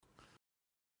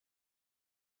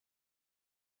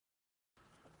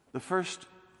The first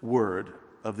word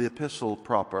of the epistle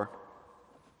proper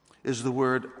is the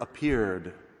word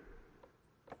appeared,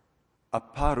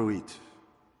 aparuit,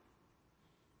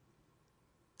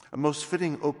 a most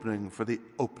fitting opening for the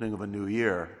opening of a new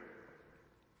year.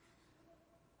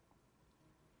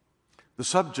 The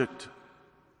subject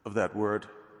of that word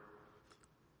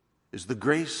is the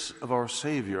grace of our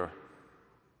Savior.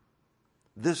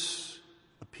 This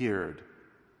appeared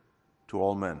to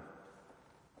all men.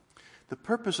 The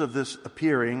purpose of this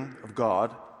appearing of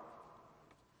God,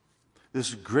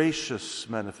 this gracious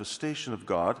manifestation of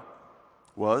God,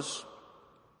 was,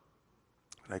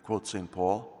 and I quote St.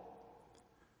 Paul,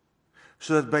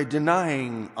 so that by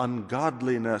denying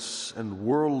ungodliness and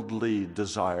worldly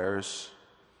desires,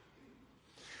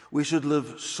 we should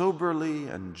live soberly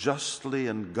and justly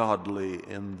and godly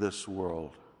in this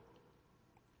world.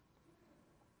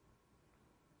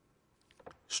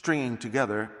 Stringing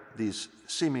together these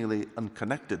seemingly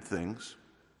unconnected things,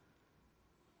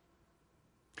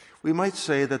 we might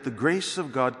say that the grace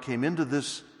of God came into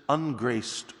this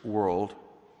ungraced world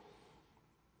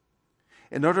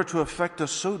in order to affect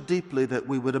us so deeply that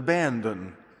we would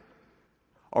abandon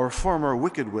our former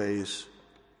wicked ways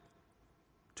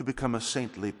to become a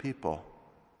saintly people.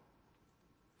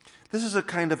 This is a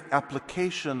kind of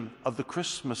application of the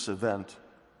Christmas event,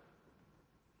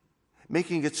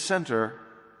 making its center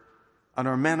on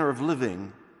our manner of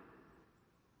living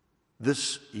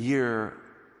this year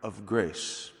of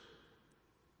grace.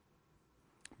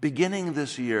 Beginning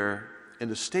this year in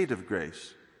a state of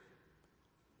grace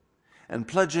and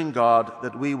pledging God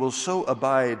that we will so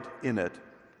abide in it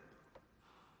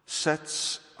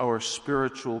sets our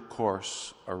spiritual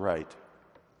course aright.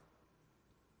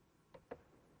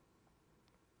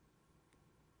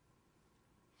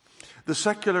 The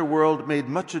secular world made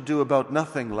much ado about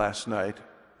nothing last night,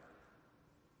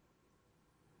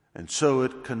 and so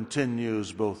it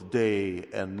continues both day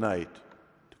and night,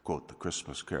 to quote the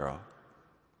Christmas carol,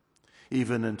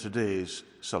 even in today's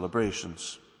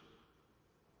celebrations.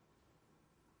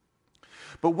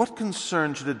 But what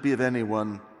concern should it be of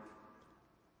anyone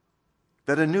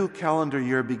that a new calendar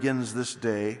year begins this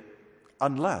day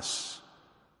unless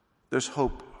there's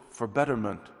hope for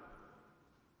betterment?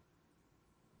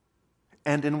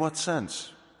 And in what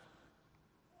sense?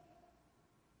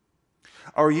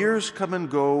 Our years come and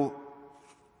go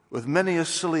with many a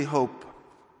silly hope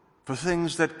for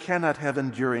things that cannot have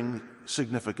enduring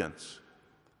significance,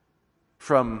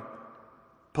 from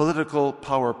political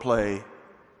power play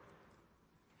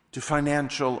to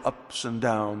financial ups and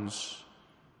downs,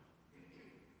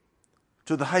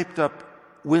 to the hyped-up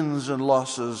wins and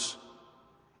losses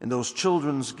in those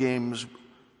children's games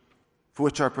for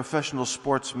which our professional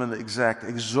sportsmen exact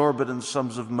exorbitant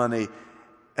sums of money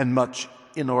and much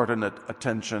inordinate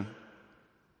attention.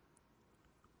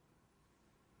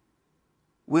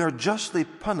 We are justly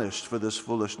punished for this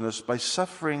foolishness by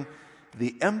suffering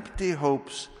the empty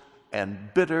hopes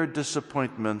and bitter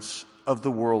disappointments of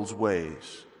the world's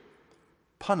ways.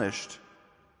 Punished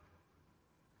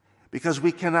because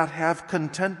we cannot have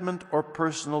contentment or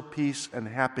personal peace and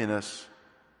happiness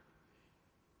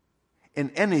in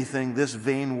anything this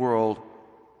vain world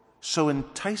so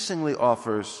enticingly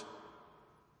offers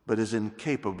but is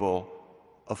incapable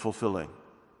of fulfilling.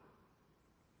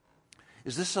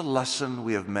 Is this a lesson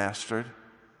we have mastered?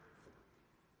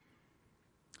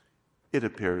 It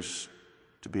appears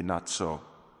to be not so.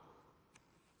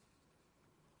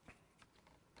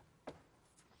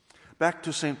 Back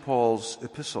to St. Paul's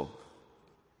epistle.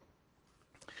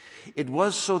 It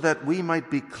was so that we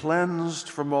might be cleansed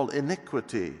from all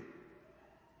iniquity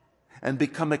and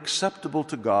become acceptable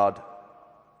to God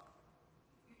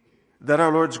that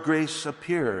our Lord's grace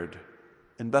appeared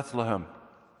in Bethlehem.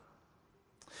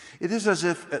 It is as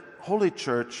if Holy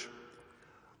Church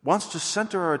wants to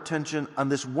center our attention on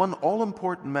this one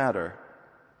all-important matter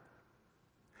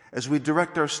as we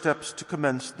direct our steps to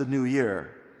commence the new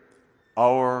year,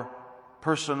 our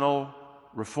personal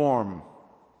reform.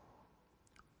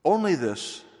 Only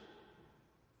this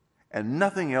and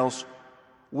nothing else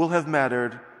will have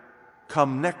mattered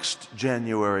come next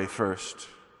January 1st.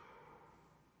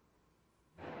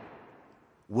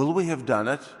 Will we have done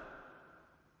it?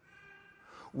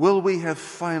 Will we have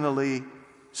finally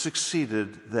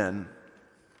succeeded then?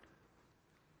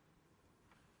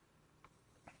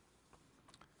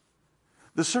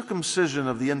 The circumcision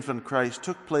of the infant Christ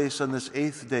took place on this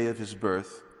 8th day of his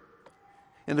birth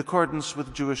in accordance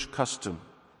with Jewish custom,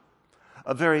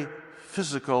 a very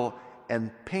physical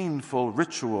and painful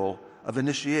ritual of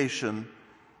initiation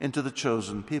into the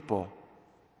chosen people.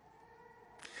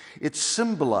 It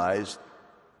symbolized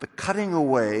the cutting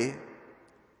away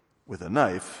with a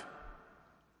knife,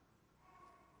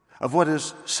 of what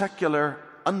is secular,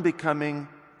 unbecoming,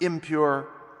 impure,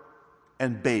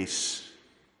 and base.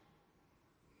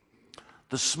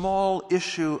 The small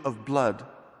issue of blood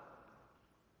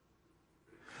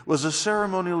was a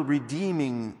ceremonial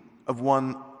redeeming of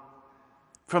one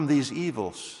from these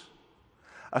evils,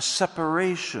 a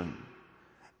separation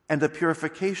and a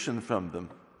purification from them,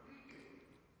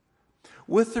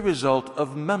 with the result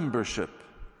of membership,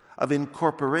 of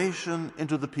incorporation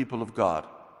into the people of God.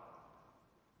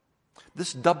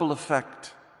 This double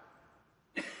effect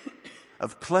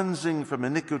of cleansing from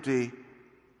iniquity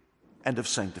and of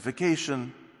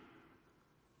sanctification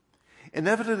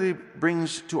inevitably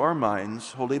brings to our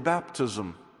minds holy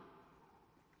baptism,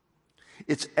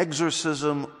 its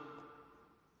exorcism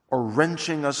or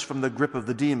wrenching us from the grip of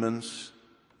the demons,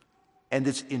 and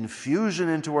its infusion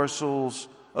into our souls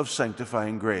of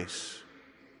sanctifying grace.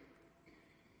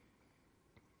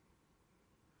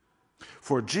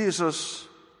 For Jesus,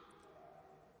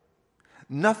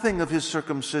 nothing of his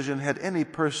circumcision had any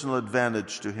personal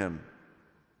advantage to him,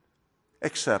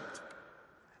 except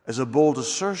as a bold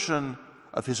assertion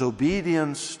of his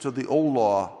obedience to the old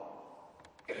law,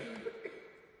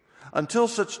 until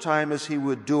such time as he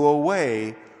would do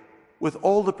away with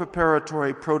all the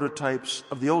preparatory prototypes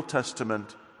of the Old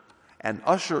Testament and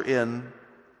usher in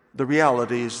the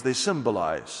realities they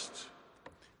symbolized,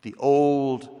 the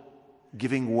old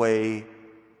giving way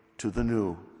to the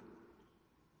new.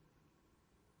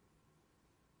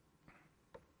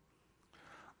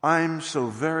 I'm so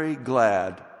very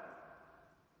glad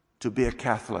to be a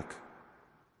Catholic,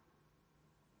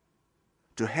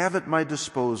 to have at my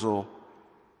disposal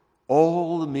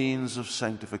all the means of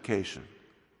sanctification.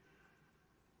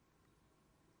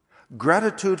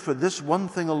 Gratitude for this one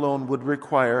thing alone would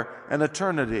require an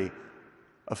eternity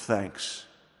of thanks.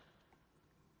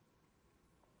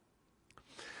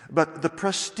 But the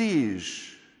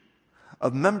prestige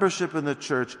of membership in the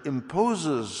church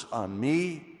imposes on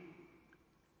me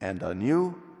and on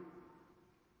you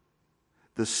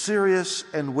the serious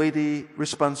and weighty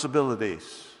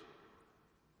responsibilities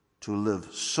to live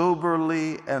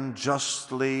soberly and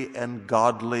justly and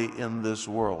godly in this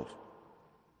world.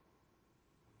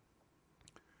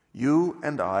 You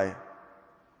and I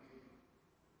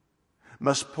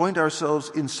must point ourselves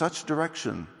in such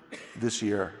direction this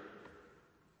year.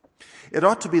 It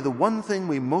ought to be the one thing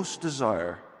we most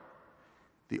desire,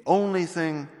 the only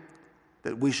thing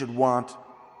that we should want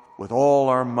with all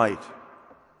our might.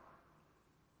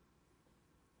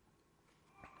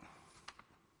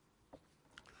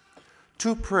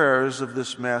 Two prayers of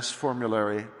this Mass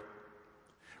formulary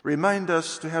remind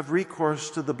us to have recourse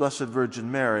to the Blessed Virgin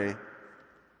Mary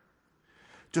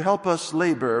to help us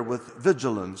labor with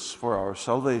vigilance for our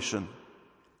salvation.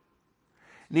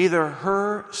 Neither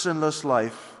her sinless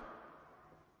life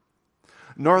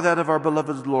nor that of our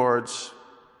beloved Lord's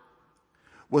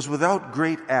was without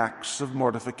great acts of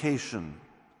mortification,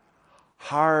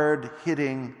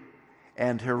 hard-hitting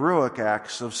and heroic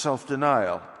acts of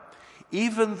self-denial,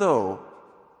 even though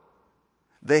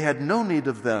they had no need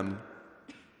of them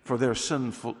for their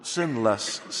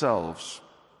sinless selves.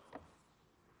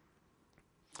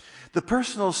 The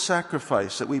personal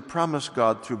sacrifice that we promise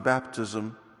God through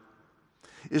baptism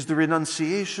is the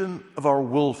renunciation of our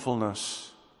willfulness.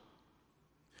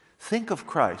 Think of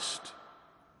Christ.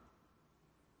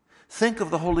 Think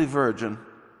of the Holy Virgin,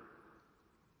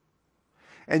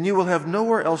 and you will have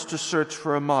nowhere else to search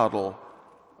for a model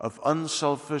of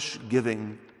unselfish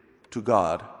giving to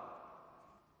God.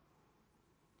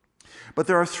 But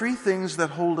there are three things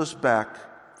that hold us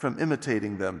back from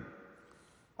imitating them: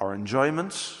 our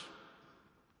enjoyments,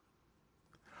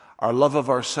 our love of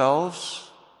ourselves,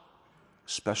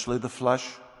 especially the flesh,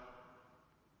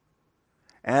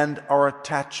 and our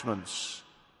attachments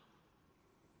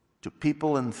to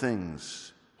people and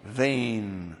things,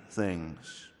 vain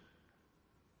things.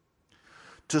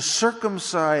 To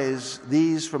circumcise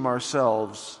these from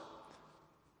ourselves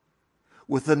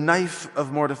with the knife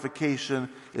of mortification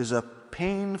is a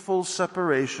painful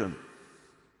separation.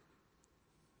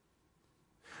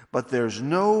 But there's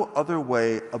no other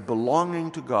way of belonging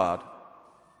to God,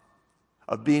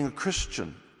 of being a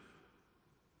Christian,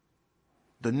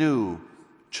 the new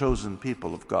chosen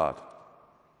people of God.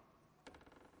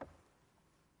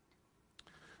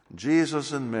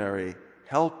 Jesus and Mary,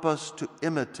 help us to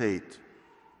imitate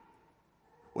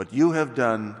what you have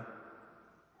done,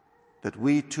 that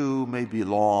we too may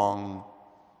belong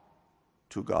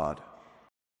to God.